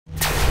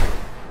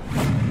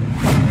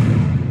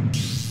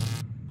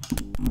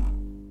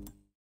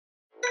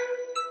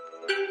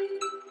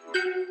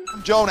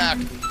from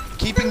Jonak,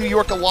 keeping New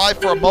York alive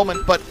for a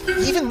moment, but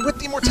even with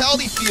the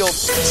Immortality Field,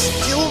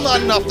 still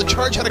not enough. The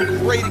Charge had a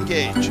great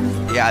engage.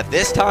 Yeah,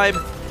 this time,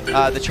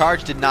 the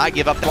Charge did not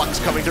give up. One's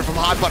coming through from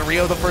Hot, but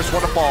Rio the first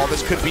one to fall.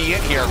 This could be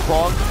it here.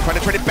 Krong trying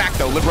to trade it back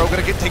though. Libero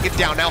gonna get taken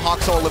down. Now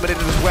Hawksoul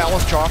eliminated as well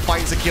as Chara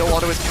finds the kill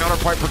onto his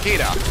counterpart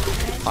Brigida.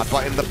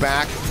 Hotbot in the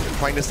back,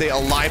 trying to stay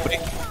alive, but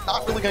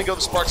Not really going to go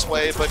the Spark's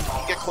way, but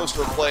can get close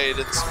to a blade.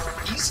 It's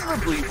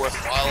reasonably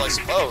worthwhile, I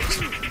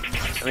suppose.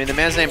 I mean, the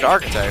man's named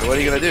Architect. What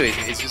are you going to do?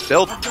 He's just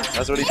building.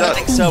 That's what he does. I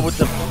think so, with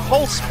the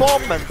pulse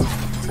bomb, and,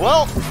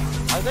 well,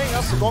 I think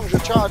that's the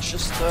Guangzhou Charge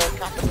just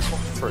capping this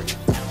one through.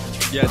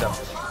 Yeah,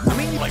 definitely. I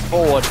mean, like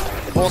forward,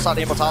 they force out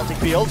the Immortality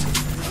Field.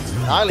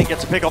 Eileen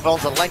gets a pick off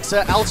onto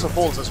Lexa, Elsa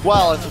falls as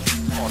well, and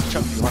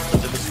Chunky left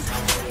into this.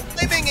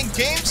 Timing and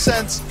game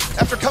sense,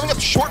 after coming up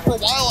short for a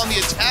while on the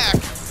attack,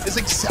 is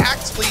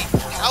exactly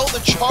how the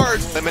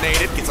Charge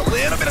eliminated. Gets a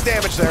little bit of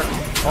damage there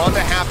on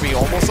the Happy.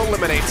 Almost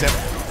eliminates him.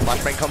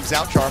 Flashbang comes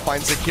out. Chara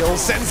finds the kill.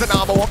 Sends an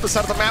ammo off the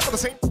side of the map at the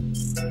same.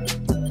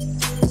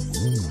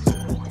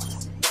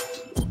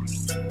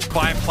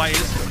 5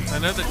 players. I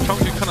know that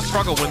Chongju kind of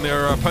struggle when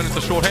their opponents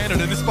are short-handed,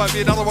 and this might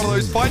be another one of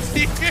those fights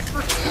here.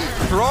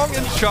 Krong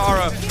and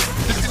Chara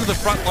just into the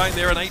front line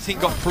there, and 18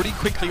 got pretty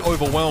quickly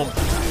overwhelmed.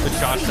 The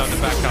Charge down to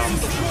back up.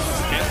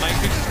 Amp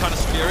Matrix is kind of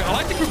scary. I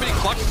like the group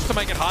clutches to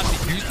make it hard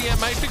to use the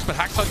Amp Matrix, but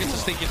Hacksaw gets to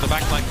sneak into the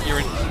back line here,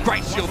 and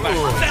great shield back.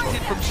 That's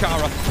it from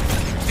Chara.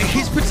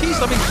 His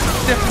Batiste, I mean,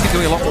 definitely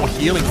doing a lot more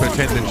healing for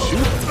attendant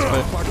shooters,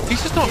 but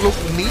he's just not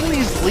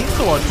nearly as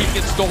lethal on. He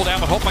gets stalled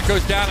out, but Hotman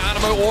goes down.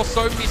 Animo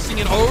also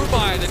missing an O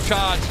by the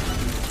Charge.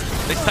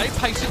 They stay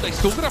patient, they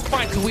still got a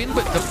fight to win,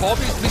 but the Bob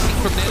is missing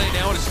from Nene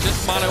now, and it's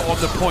just Mano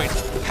on the point.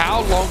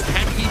 How long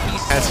can he be?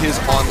 As his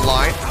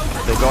online,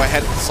 they'll go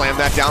ahead and slam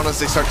that down as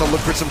they start to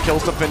look for some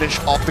kills to finish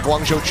off the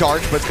Guangzhou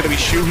Charge, but it's going to be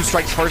Shu who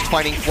strikes first,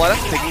 finding Fleta,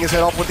 taking his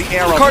head off with the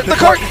arrow. The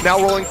cart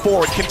now rolling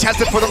forward,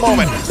 contested for the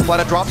moment.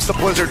 Fleta drops the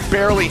Blizzard,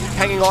 barely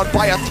hanging on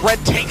by a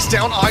thread, takes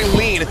down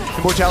Eileen.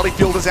 Immortality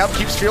Field is out,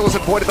 keeps Fearless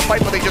and Void at the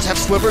fight, but they just have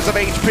slivers of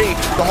HP.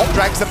 The Hulk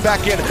drags them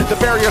back in, the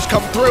barriers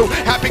come through,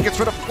 Happy gets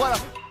rid of Fleta.